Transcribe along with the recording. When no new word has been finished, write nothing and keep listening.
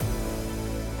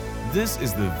This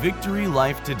is the Victory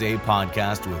Life Today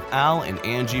podcast with Al and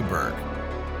Angie Burke.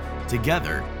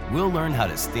 Together, we'll learn how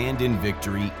to stand in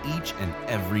victory each and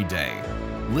every day.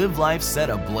 Live life set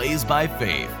ablaze by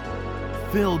faith,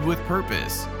 filled with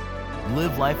purpose.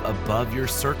 Live life above your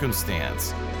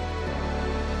circumstance.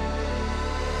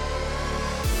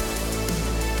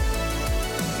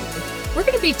 We're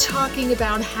going to be talking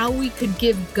about how we could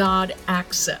give God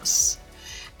access.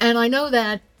 And I know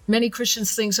that many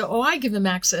Christians think, I give him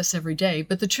access every day,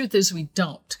 but the truth is we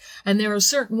don't. And there are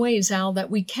certain ways, Al, that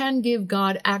we can give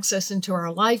God access into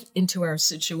our life, into our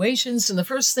situations. And the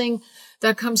first thing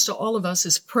that comes to all of us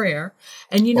is prayer.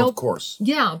 And of course.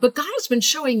 Yeah, but God has been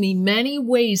showing me many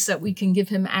ways that we can give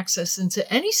him access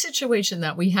into any situation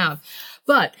that we have.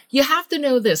 But you have to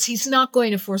know this, he's not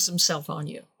going to force himself on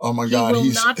you. Oh my God,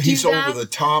 he's over the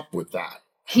top with that.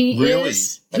 He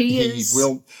is.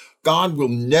 God will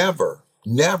never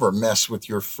mess with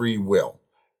your free will.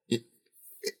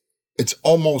 It's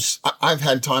almost, I've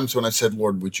had times when I said,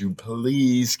 Lord, would you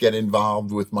please get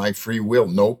involved with my free will?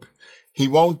 Nope. He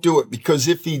won't do it, because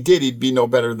if he did, he'd be no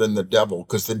better than the devil,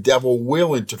 because the devil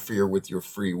will interfere with your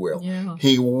free will. Yeah.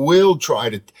 He will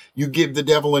you give the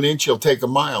devil an inch, he'll take a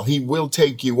mile. He will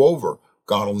take you over.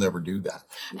 God will never do that.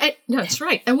 That's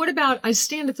right. And what about, I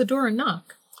stand at the door and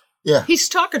knock? Yeah. He's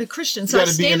talking to Christians. I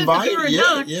stand at the door and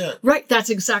knock. Yeah. Right.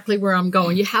 That's exactly where I'm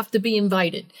going. You have to be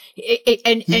invited. He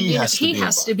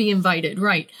has to be invited.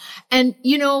 Right. And,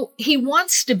 he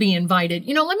wants to be invited.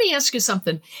 Let me ask you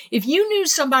something. If you knew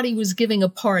somebody was giving a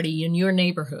party in your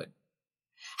neighborhood,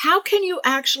 how can you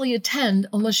actually attend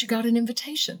unless you got an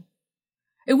invitation?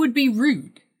 It would be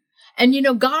rude. And,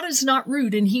 God is not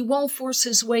rude, and he won't force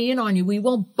his way in on you. He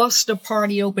won't bust a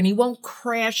party open. He won't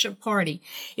crash a party.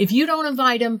 If you don't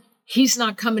invite him, he's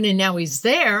not coming in. Now he's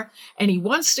there and he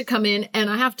wants to come in. And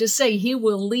I have to say, he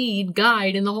will lead,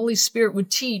 guide, and the Holy Spirit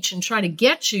would teach and try to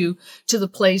get you to the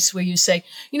place where you say,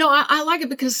 I like it,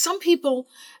 because some people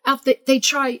out there, they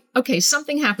try,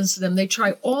 something happens to them. They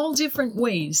try all different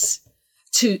ways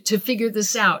to figure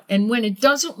this out. And when it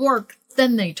doesn't work,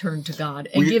 then they turn to God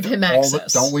and give him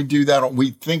access. Don't we do that?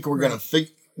 We think we're going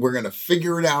to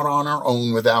figure it out on our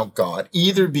own without God,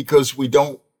 either because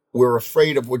we're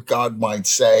afraid of what God might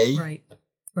say.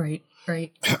 Right.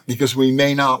 Because we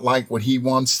may not like what he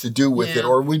wants to do with it,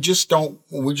 or we just don't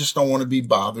want to be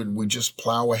bothered. We just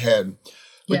plow ahead.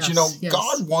 But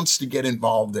God wants to get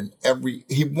involved in every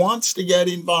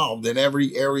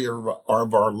area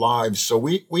of our lives. So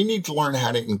we need to learn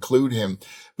how to include him.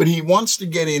 But he wants to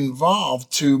get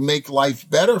involved to make life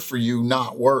better for you,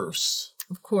 not worse.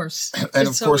 Of course. And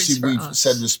of course, we've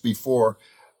said this before.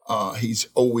 He's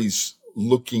always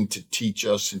looking to teach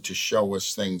us and to show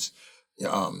us things.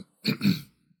 God,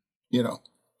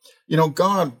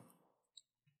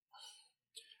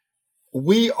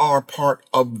 we are part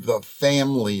of the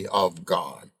family of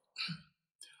God.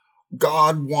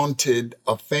 God wanted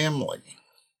a family.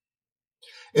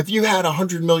 If you had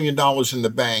 $100 million in the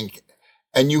bank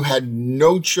and you had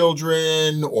no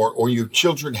children, or your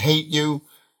children hate you,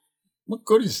 what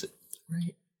good is it?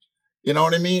 Right. You know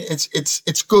what I mean?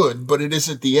 It's good, but it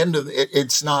isn't the end of it.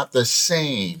 It's not the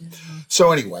same. Mm-hmm.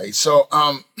 So anyway,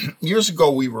 years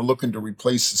ago we were looking to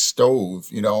replace the stove,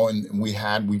 and we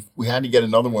had to get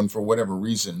another one for whatever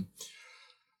reason.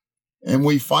 And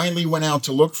we finally went out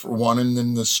to look for one, and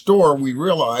in the store we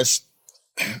realized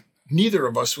neither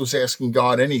of us was asking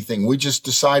God anything. We just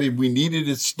decided we needed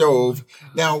a stove.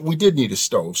 Now, we did need a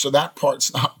stove, so that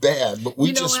part's not bad. But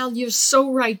Al, you're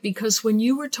so right, because when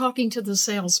you were talking to the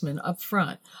salesman up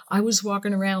front, I was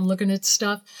walking around looking at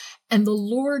stuff, and the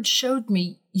Lord showed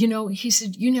me, he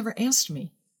said, you never asked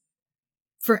me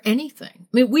for anything.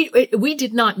 I mean, we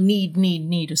did not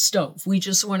need a stove. We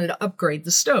just wanted to upgrade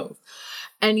the stove.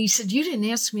 And he said, you didn't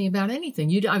ask me about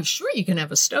anything. I'm sure you can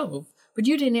have a stove, but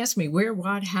you didn't ask me where,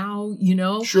 what, how,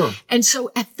 Sure. And so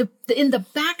in the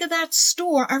back of that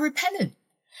store, I repented.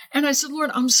 And I said,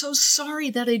 Lord, I'm so sorry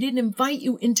that I didn't invite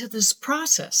you into this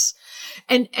process.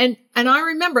 And I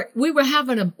remember we were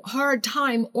having a hard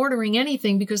time ordering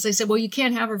anything, because they said, well, you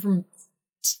can't have it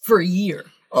for a year.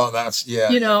 Oh, that's, yeah.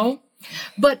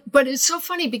 But it's so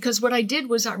funny, because what I did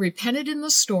was I repented in the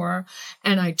store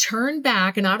and I turned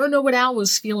back, and I don't know what Al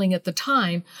was feeling at the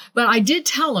time, but I did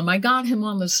tell him, I got him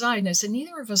on the side and I said,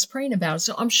 neither of us praying about it.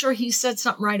 So I'm sure he said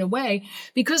something right away,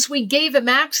 because we gave him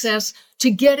access to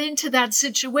get into that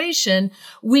situation.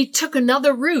 We took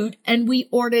another route and we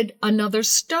ordered another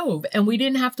stove, and we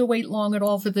didn't have to wait long at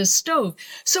all for this stove.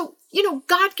 So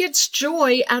God gets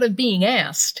joy out of being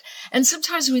asked. And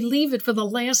sometimes we leave it for the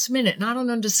last minute. And I don't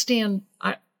understand.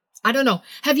 I don't know.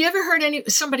 Have you ever heard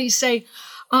somebody say,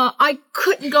 I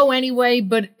couldn't go anyway,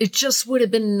 but it just would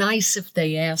have been nice if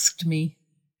they asked me,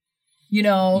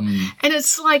 And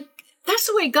it's like, that's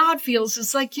the way God feels.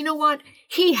 It's like, you know what?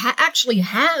 He actually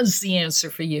has the answer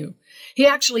for you. He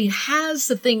actually has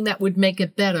the thing that would make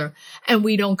it better. And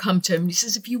we don't come to him. He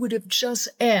says, if you would have just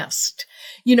asked,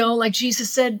 like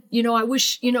Jesus said, I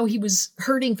wish, he was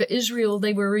hurting for Israel.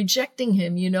 They were rejecting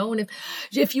him, and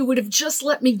if you would have just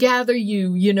let me gather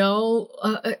you,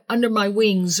 under my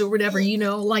wings or whatever,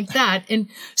 like that. And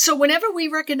so whenever we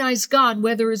recognize God,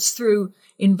 whether it's through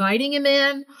inviting him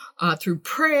in, through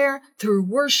prayer, through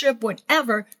worship,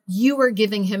 whatever, you are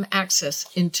giving him access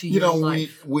into your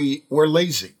life. We're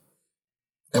lazy.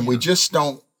 And we just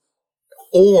don't,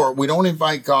 or we don't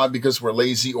invite God because we're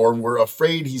lazy, or we're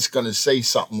afraid he's going to say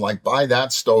something like, buy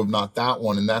that stove, not that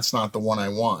one, and that's not the one I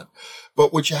want.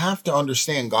 But what you have to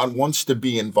understand, God wants to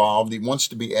be involved. He wants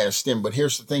to be asked in. But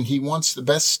here's the thing. He wants the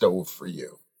best stove for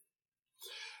you.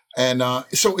 And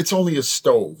so it's only a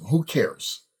stove. Who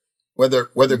cares?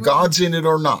 Whether God's in it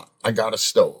or not, I got a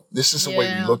stove. This is the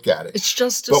way we look at it. It's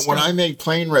just a But stove. when I make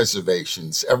plane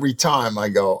reservations, every time I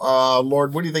go,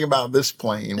 Lord, what do you think about this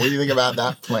plane? What do you think about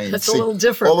that plane? That's a little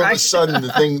different, all right? of a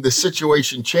sudden, the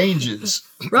situation changes.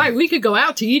 Right. We could go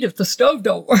out to eat if the stove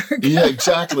don't work. Yeah,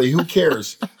 exactly. Who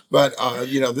cares? But,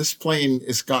 this plane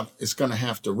is going to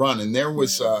have to run. And there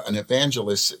was an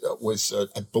evangelist,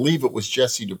 I believe it was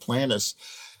Jesse Duplantis.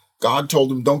 God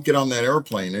told him, don't get on that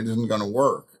airplane. It isn't going to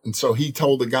work. And so he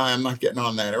told the guy, I'm not getting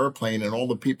on that airplane. And all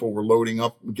the people were loading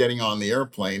up, getting on the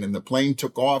airplane. And the plane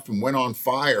took off and went on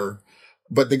fire.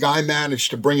 But the guy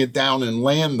managed to bring it down and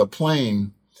land the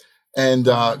plane. And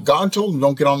God told him,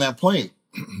 don't get on that plane.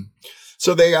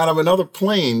 So they got on another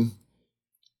plane.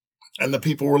 And the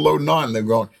people were loading on. They're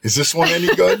going, is this one any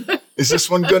good? Is this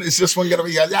one good? Is this one going to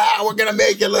be good? Yeah, we're going to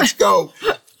make it. Let's go.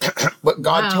 But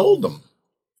God told them.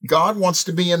 God wants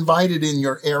to be invited in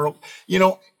your air.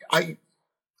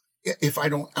 If I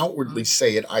don't outwardly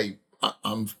say it,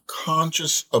 I'm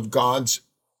conscious of God's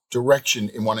direction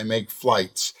when I make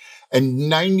flights.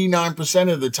 And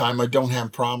 99% of the time, I don't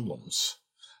have problems.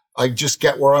 I just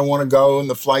get where I want to go, and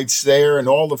the flight's there, and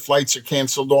all the flights are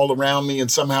canceled all around me, and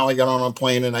somehow I get on a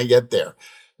plane and I get there.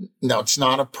 Now, it's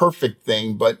not a perfect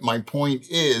thing, but my point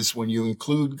is when you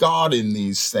include God in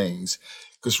these things,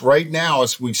 because right now,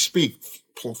 as we speak,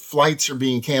 flights are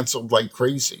being canceled like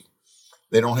crazy.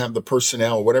 They don't have the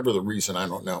personnel, whatever the reason, I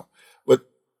don't know. But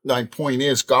my point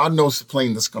is, God knows the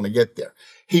plane that's going to get there.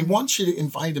 He wants you to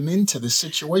invite him into the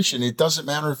situation. It doesn't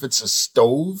matter if it's a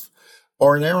stove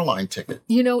or an airline ticket.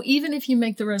 Even if you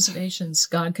make the reservations,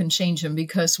 God can change them,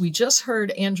 because we just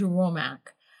heard Andrew Womack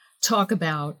talk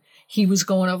about he was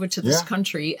going over to this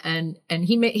country, and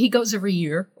he goes every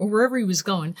year or wherever he was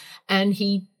going, and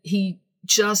he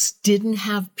just didn't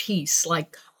have peace,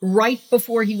 like right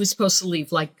before he was supposed to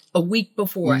leave, like a week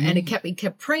before. Mm-hmm. And he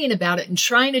kept praying about it and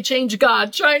trying to change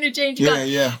God.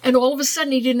 Yeah. And all of a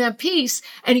sudden he didn't have peace.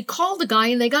 And he called the guy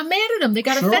and they got mad at him. They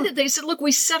got offended. They said, look,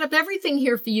 we set up everything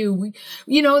here for you.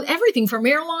 Everything from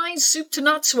airlines, soup to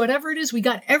nuts, whatever it is, we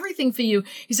got everything for you.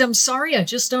 He said, I'm sorry, I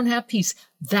just don't have peace.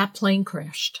 That plane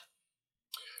crashed.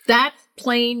 And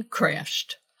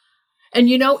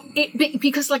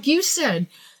because like you said,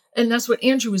 and that's what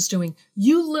Andrew was doing,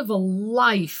 you live a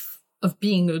life of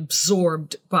being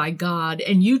absorbed by God,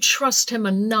 and you trust him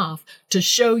enough to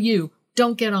show you,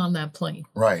 don't get on that plane.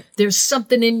 Right. There's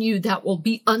something in you that will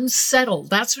be unsettled.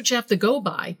 That's what you have to go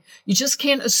by. You just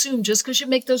can't assume just because you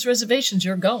make those reservations,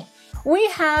 you're going. We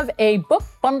have a book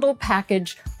bundle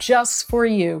package just for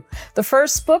you. The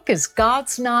first book is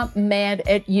God's Not Mad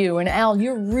at You. And Al,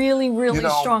 you're really, really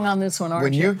strong on this one,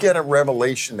 aren't you? When you get a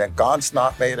revelation that God's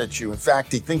not mad at you, in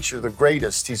fact, he thinks you're the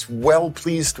greatest, he's well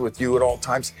pleased with you at all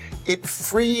times, it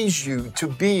frees you to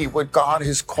be what God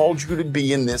has called you to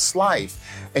be in this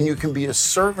life. And you can be a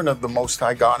servant of the Most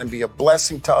High God and be a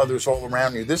blessing to others all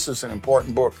around you. This is an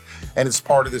important book, and it's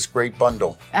part of this great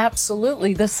bundle.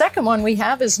 Absolutely. The second one we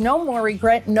have is No More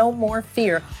Regret, No More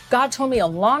Fear. God told me a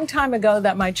long time ago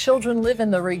that my children live in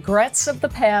the regrets of the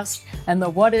past and the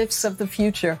what-ifs of the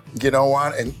future. You know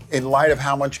what? And in light of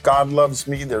how much God loves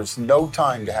me, there's no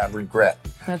time to have regret.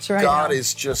 That's right. God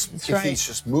is just, he's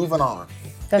just moving on.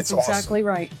 That's exactly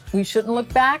right. We shouldn't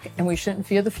look back, and we shouldn't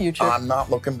fear the future. I'm not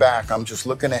looking back. I'm just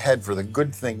looking ahead for the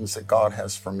good things that God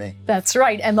has for me. That's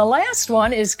right. And the last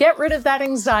one is Get Rid of That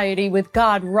Anxiety with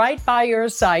God right by your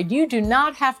side. You do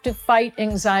not have to fight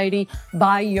anxiety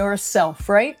by yourself,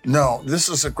 right? No, this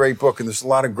is a great book, and there's a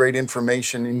lot of great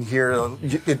information in here.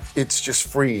 It's just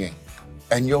freeing.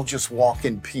 and you'll just walk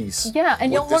in peace. Yeah,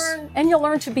 and you'll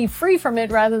learn to be free from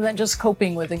it rather than just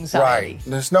coping with anxiety. Right.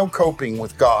 There's no coping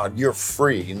with God. You're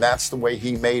free, and that's the way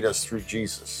he made us through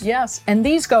Jesus. Yes, and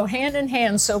these go hand in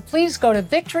hand. So please go to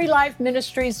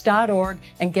victorylifeministries.org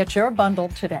and get your bundle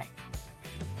today.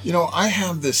 You know, I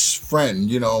have this friend,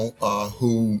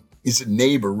 who is a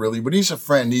neighbor really, but he's a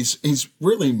friend. He's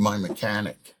really my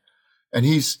mechanic. And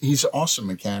he's an awesome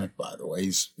mechanic, by the way.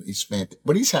 He's fantastic,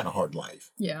 but he's had a hard life.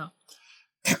 Yeah.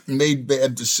 Made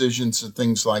bad decisions and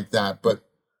things like that. But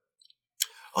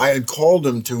I had called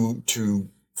him to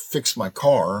fix my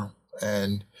car,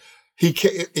 and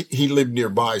he lived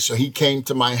nearby. So he came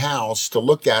to my house to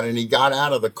look at it, and he got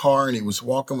out of the car and he was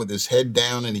walking with his head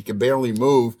down and he could barely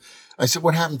move. I said,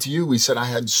 "What happened to you?" He said, "I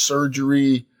had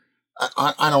surgery.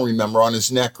 I don't remember, on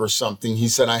his neck or something." He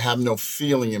said, "I have no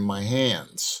feeling in my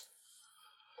hands."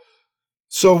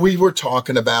 So we were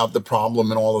talking about the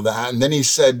problem and all of that. And then he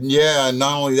said, "Yeah, and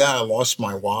not only that, I lost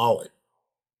my wallet."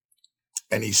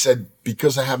 And he said,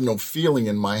 "Because I have no feeling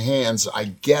in my hands, I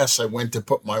guess I went to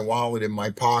put my wallet in my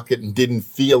pocket and didn't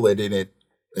feel it, and it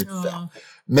fell.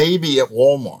 Maybe at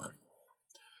Walmart."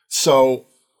 So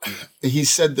he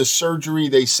said the surgery,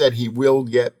 they said he will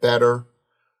get better.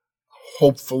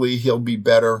 Hopefully he'll be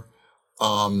better.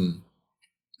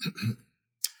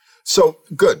 So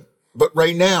good. But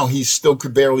right now, he still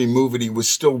could barely move it. He was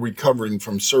still recovering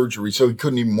from surgery, so he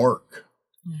couldn't even work.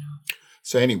 Yeah.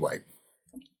 So anyway,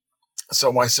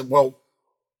 so I said, "Well,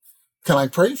 can I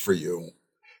pray for you?"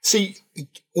 See,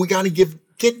 we got to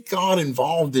get God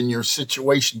involved in your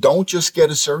situation. Don't just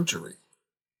get a surgery.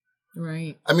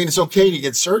 Right. I mean, it's okay to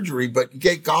get surgery, but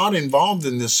get God involved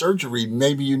in this surgery.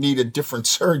 Maybe you need a different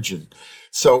surgeon.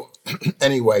 So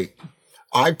anyway,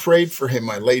 I prayed for him.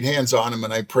 I laid hands on him,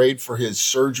 and I prayed for his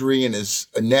surgery and his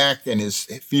neck and his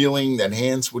feeling that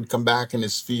hands would come back in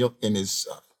his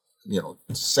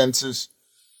senses.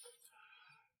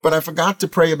 But I forgot to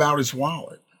pray about his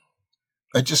wallet.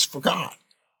 I just forgot.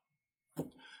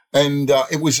 And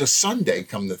it was a Sunday,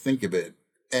 come to think of it.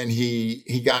 And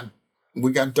we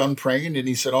got done praying, and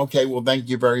he said, "Okay, well, thank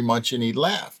you very much." And he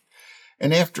left.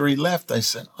 And after he left, I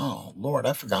said, "Oh, Lord,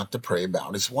 I forgot to pray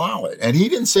about his wallet." And he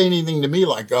didn't say anything to me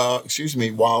like, "Excuse me,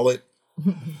 wallet."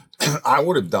 I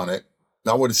would have done it.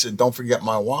 I would have said, "Don't forget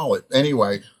my wallet."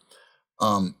 Anyway,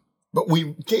 but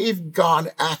we gave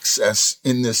God access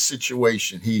in this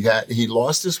situation. He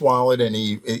lost his wallet, and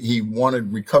he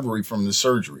wanted recovery from the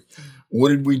surgery. What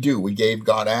did we do? We gave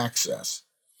God access.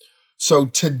 So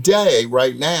today,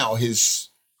 right now, he's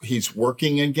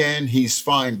working again. He's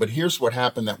fine. But here's what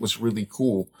happened that was really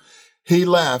cool. He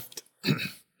left.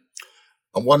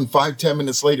 5-10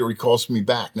 minutes later, he calls me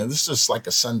back. Now, this is like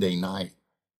a Sunday night.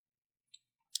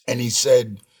 And he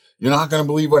said, "You're not going to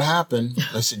believe what happened."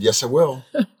 I said, "Yes, I will."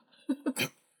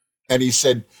 And he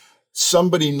said,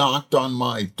 "Somebody knocked on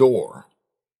my door."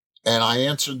 And I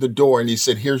answered the door, and he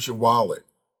said, "Here's your wallet."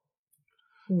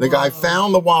 The guy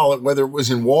found the wallet, whether it was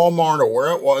in Walmart or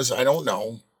where it was, I don't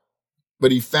know.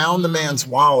 But he found the man's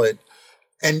wallet,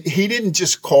 and he didn't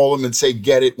just call him and say,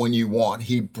 "Get it when you want."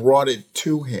 He brought it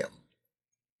to him.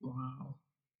 Wow.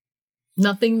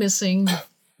 Nothing missing.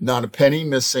 Not a penny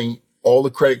missing. All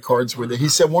the credit cards were there. He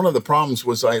said one of the problems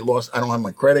was I don't have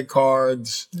my credit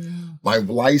cards, my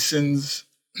license.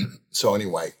 So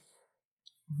anyway.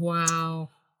 Wow.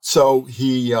 So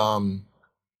he,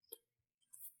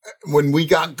 when we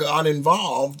got God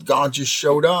involved, God just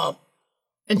showed up.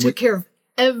 And took care of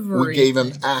everything. We gave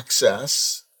him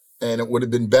access, and it would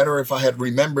have been better if I had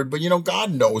remembered. But,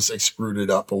 God knows I screwed it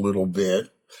up a little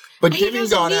bit. But giving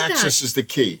God access is the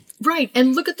key. Right.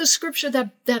 And look at the scripture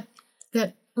that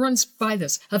runs by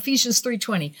this. Ephesians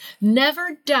 3:20.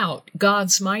 Never doubt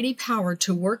God's mighty power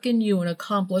to work in you and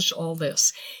accomplish all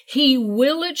this. He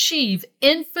will achieve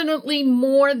infinitely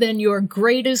more than your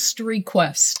greatest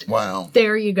request. Wow.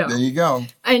 There you go. There you go.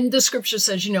 And the scripture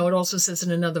says, it also says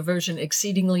in another version,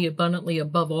 exceedingly abundantly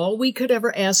above all we could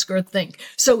ever ask or think.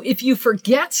 So if you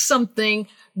forget something,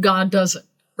 God doesn't.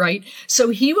 Right? So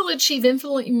he will achieve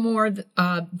infinitely more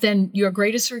than your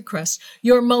greatest request,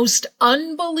 your most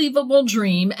unbelievable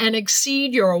dream, and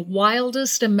exceed your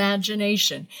wildest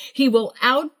imagination. He will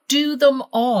outdo them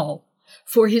all,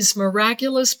 for his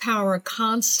miraculous power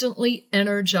constantly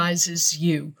energizes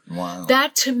you. Wow.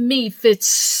 That to me fits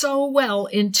so well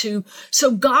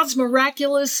so God's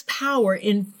miraculous power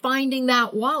in finding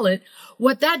that wallet,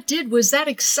 what that did was that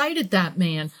excited that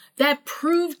man. That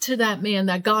proved to that man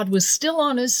that God was still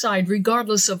on his side,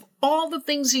 regardless of all the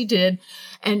things he did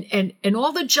and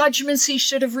all the judgments he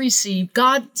should have received.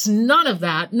 God's none of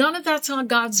that's on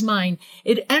God's mind.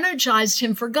 It energized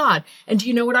him for God. And do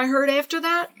you know what I heard after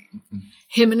that?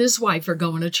 Him and his wife are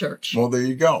going to church. Well, there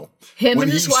you go. Him and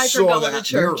his wife are going to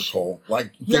church. Miracle,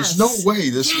 like, there's no way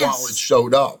this wallet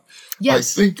showed up.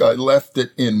 Yes. I think I left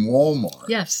it in Walmart.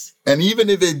 Yes. And even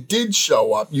if it did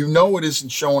show up, you know it isn't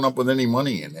showing up with any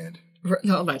money in it.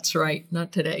 No, that's right.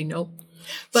 Not today. Nope.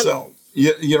 But, so,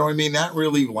 you know what I mean? That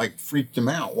really, like, freaked him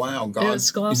out. Wow, God.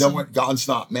 Awesome. You know what? God's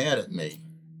not mad at me.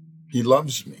 He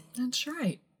loves me. That's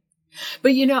right.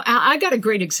 But, you know, I got a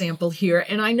great example here.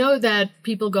 And I know that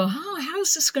people go, how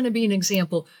is this going to be an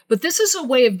example? But this is a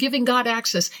way of giving God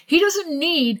access. He doesn't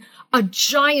need a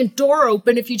giant door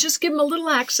open. If you just give him a little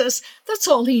access, that's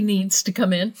all he needs to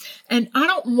come in. And I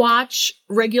don't watch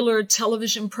regular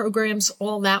television programs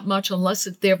all that much unless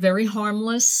they're very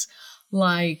harmless,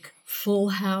 like Full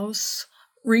House,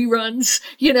 reruns,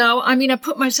 you know. I mean, I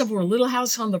put myself in a Little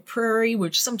House on the Prairie,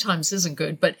 which sometimes isn't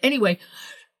good. But anyway,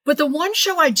 but the one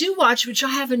show I do watch, which I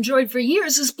have enjoyed for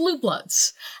years, is Blue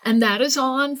Bloods. And that is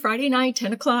on Friday night,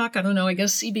 10 o'clock. I don't know, I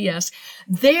guess CBS.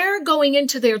 They're going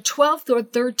into their 12th or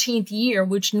 13th year,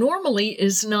 which normally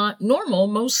is not normal.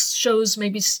 Most shows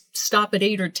maybe stop at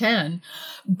 8 or 10.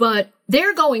 But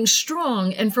they're going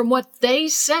strong. And from what they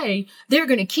say, they're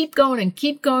going to keep going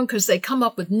because they come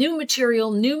up with new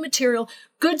material,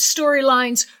 good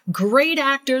storylines, great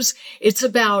actors. It's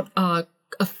about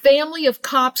a family of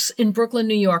cops in Brooklyn,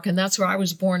 New York, and that's where I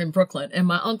was born in Brooklyn, and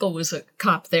my uncle was a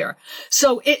cop there.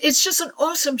 So it's just an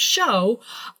awesome show,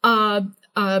 and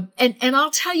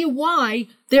I'll tell you why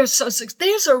there's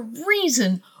a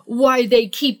reason why they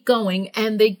keep going,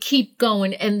 and they keep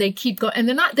going, and they keep going,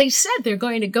 and they said they're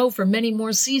going to go for many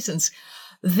more seasons.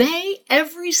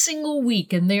 Every single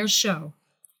week in their show,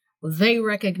 they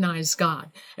recognize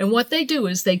God. And what they do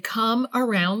is they come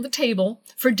around the table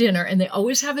for dinner, and they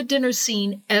always have a dinner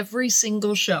scene every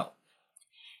single show.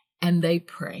 And they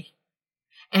pray.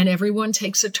 And everyone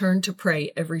takes a turn to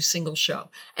pray every single show.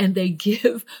 And they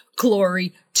give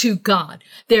glory to God.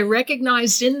 They're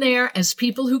recognized in there as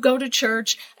people who go to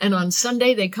church. And on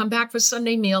Sunday, they come back for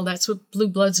Sunday meal. That's what Blue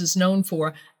Bloods is known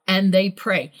for. And they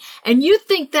pray. And you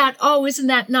think that, isn't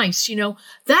that nice? You know,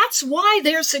 that's why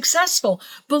they're successful.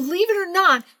 Believe it or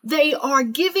not, they are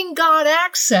giving God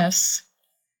access.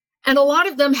 And a lot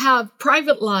of them have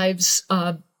private lives.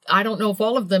 I don't know if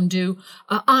all of them do,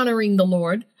 honoring the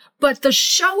Lord. But the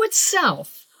show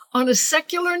itself on a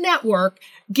secular network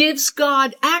gives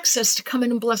God access to come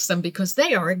in and bless them because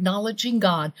they are acknowledging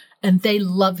God and they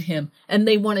love him and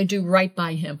they want to do right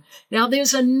by him. Now,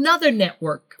 there's another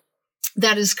network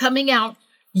that is coming out.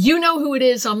 You know who it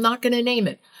is. I'm not going to name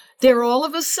it. They're all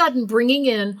of a sudden bringing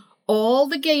in all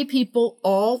the gay people,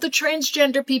 all the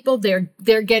transgender people.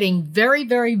 They're getting very,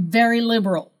 very, very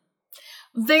liberal.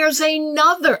 There's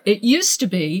another. It used to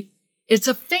be, it's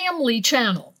a family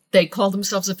channel. They call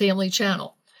themselves a family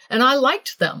channel. And I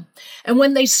liked them. And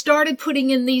when they started putting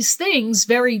in these things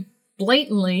very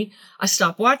blatantly, I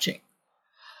stopped watching.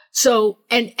 So,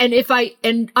 and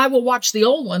I will watch the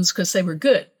old ones because they were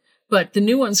good. But the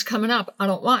new ones coming up, I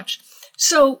don't watch.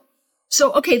 So,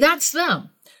 okay, that's them.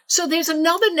 So there's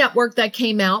another network that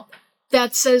came out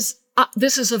that says,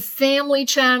 this is a family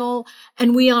channel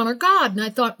and we honor God. And I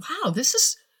thought, wow, this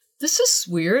is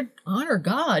weird. Honor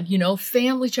God,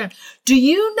 family channel. Do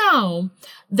you know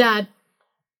that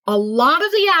a lot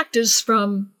of the actors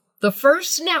from the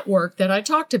first network that I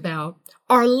talked about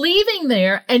are leaving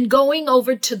there and going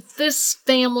over to this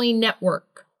family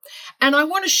network? And I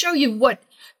want to show you what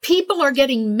people are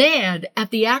getting mad at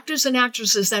the actors and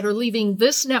actresses that are leaving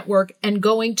this network and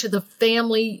going to the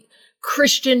family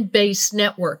Christian-based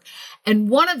network. And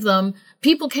one of them,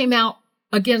 people came out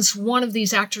against one of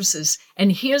these actresses.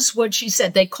 And here's what she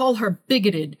said. They call her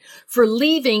bigoted for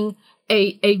leaving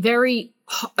a very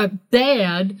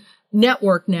bad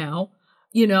network now,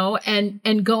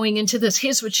 and going into this.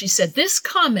 Here's what she said. This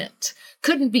comment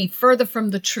couldn't be further from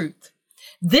the truth.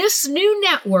 This new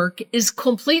network is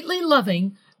completely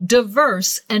loving,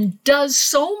 diverse, and does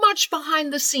so much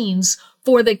behind the scenes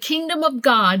for the kingdom of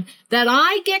God that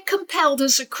I get compelled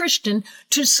as a Christian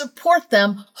to support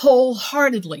them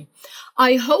wholeheartedly.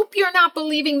 I hope you're not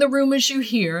believing the rumors you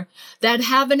hear that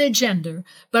have an agenda,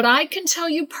 but I can tell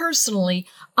you personally,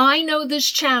 I know this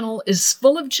channel is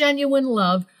full of genuine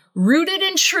love, rooted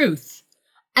in truth,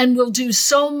 and will do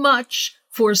so much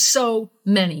for so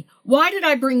many. Why did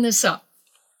I bring this up?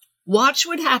 Watch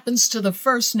what happens to the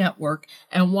first network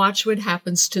and watch what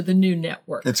happens to the new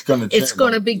network. It's going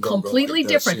to be completely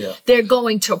different. Yeah. They're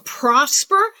going to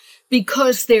prosper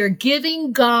because they're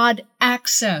giving God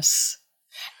access.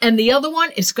 And the other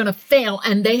one is going to fail.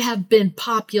 And they have been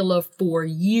popular for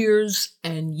years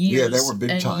and years. Yeah, they were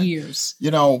big time. Years.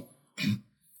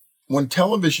 When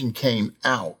television came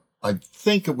out, I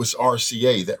think it was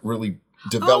RCA that really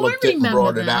developed it and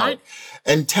brought it out.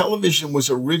 And television was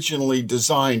originally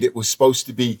designed, it was supposed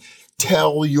to be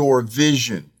tell your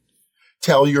vision.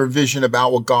 Tell your vision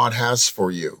about what God has for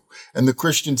you. And the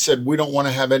Christians said, we don't want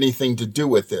to have anything to do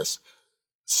with this.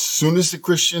 As soon as the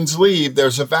Christians leave,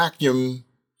 there's a vacuum.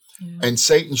 Yeah. And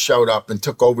Satan showed up and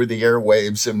took over the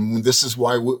airwaves. And this is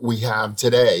why we have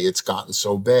today. It's gotten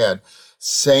so bad.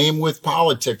 Same with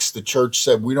politics. The church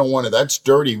said, we don't want to, that's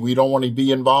dirty. We don't want to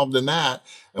be involved in that.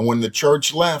 And when the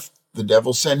church left, the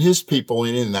devil sent his people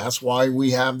in. And that's why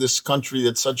we have this country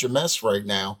that's such a mess right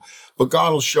now. But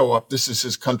God will show up. This is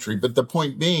his country. But the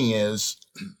point being is,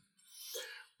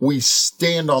 we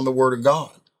stand on the word of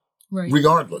God,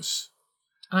 regardless.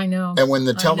 I know. And when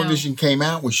the television came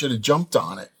out, we should have jumped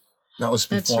on it. That was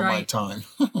before my time.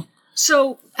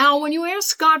 So, Al, when you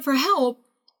ask God for help,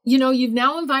 you've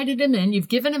now invited him in, you've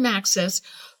given him access,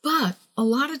 but a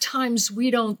lot of times we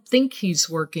don't think he's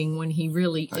working when he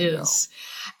really is.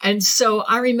 And so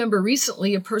I remember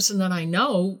recently a person that I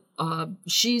know,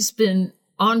 she's been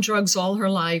on drugs all her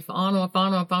life, on,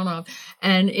 off,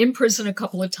 and in prison a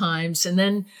couple of times. And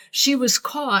then she was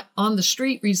caught on the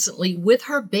street recently with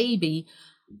her baby,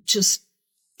 just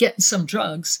getting some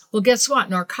drugs. Well, guess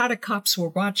what? Narcotic cops were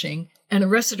watching and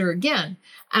arrested her again.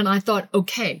 And I thought,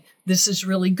 okay, this is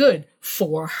really good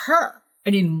for her. I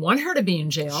didn't want her to be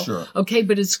in jail. Sure. Okay,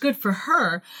 but it's good for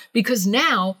her because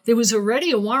now there was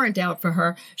already a warrant out for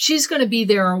her. She's going to be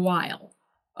there a while.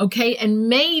 Okay, and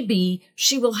maybe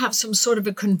she will have some sort of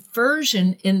a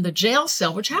conversion in the jail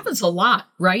cell, which happens a lot,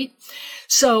 right?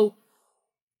 So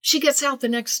she gets out the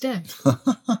next day.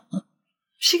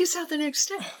 She gets out the next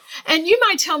day. And you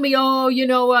might tell me,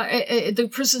 the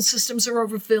prison systems are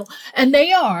overfilled. And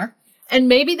they are. And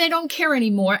maybe they don't care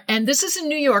anymore. And this is in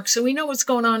New York, so we know what's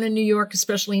going on in New York,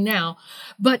 especially now.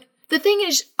 But the thing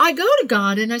is, I go to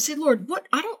God and I say, Lord, what?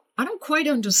 I don't quite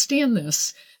understand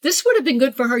this. This would have been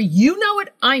good for her. You know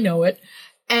it. I know it.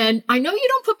 And I know you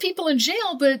don't put people in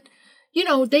jail, but,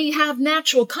 they have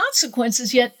natural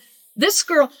consequences. Yet this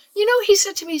girl, he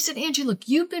said to me, he said, Angie, look,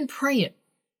 you've been praying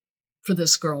for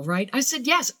this girl, right? I said,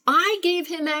 yes, I gave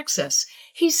him access.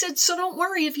 He said, so don't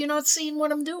worry if you're not seeing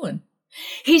what I'm doing.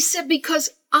 He said, because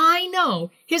I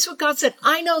know, here's what God said,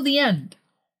 I know the end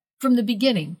from the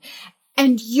beginning.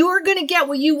 And you're going to get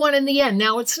what you want in the end.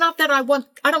 Now, it's not that I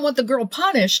don't want the girl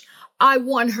punished. I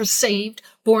want her saved,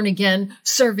 born again,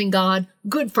 serving God,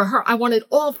 good for her. I want it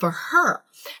all for her.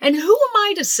 And who am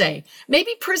I to say?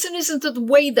 Maybe prison isn't the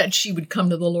way that she would come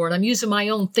to the Lord. I'm using my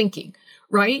own thinking,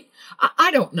 right?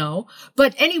 I don't know.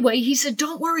 But anyway, he said,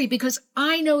 don't worry because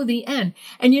I know the end.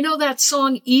 And you know that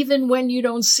song, even when you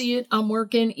don't see it, I'm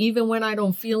working. Even when I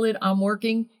don't feel it, I'm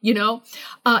working.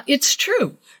 It's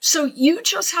true. So you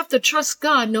just have to trust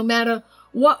God no matter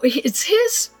what. It's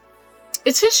his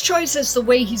choice as the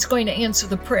way he's going to answer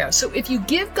the prayer. So if you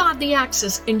give God the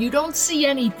access and you don't see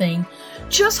anything,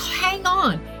 just hang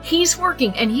on. He's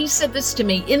working. And he said this to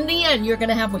me, in the end, you're going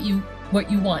to have what you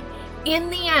want.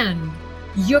 In the end,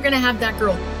 you're going to have that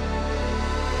girl.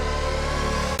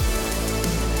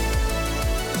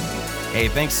 Hey,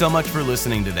 thanks so much for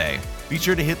listening today. Be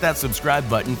sure to hit that subscribe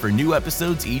button for new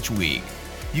episodes each week.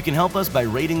 You can help us by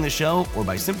rating the show or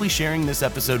by simply sharing this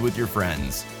episode with your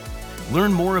friends.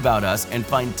 Learn more about us and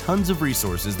find tons of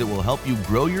resources that will help you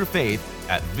grow your faith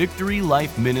at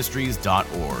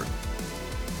victorylifeministries.org.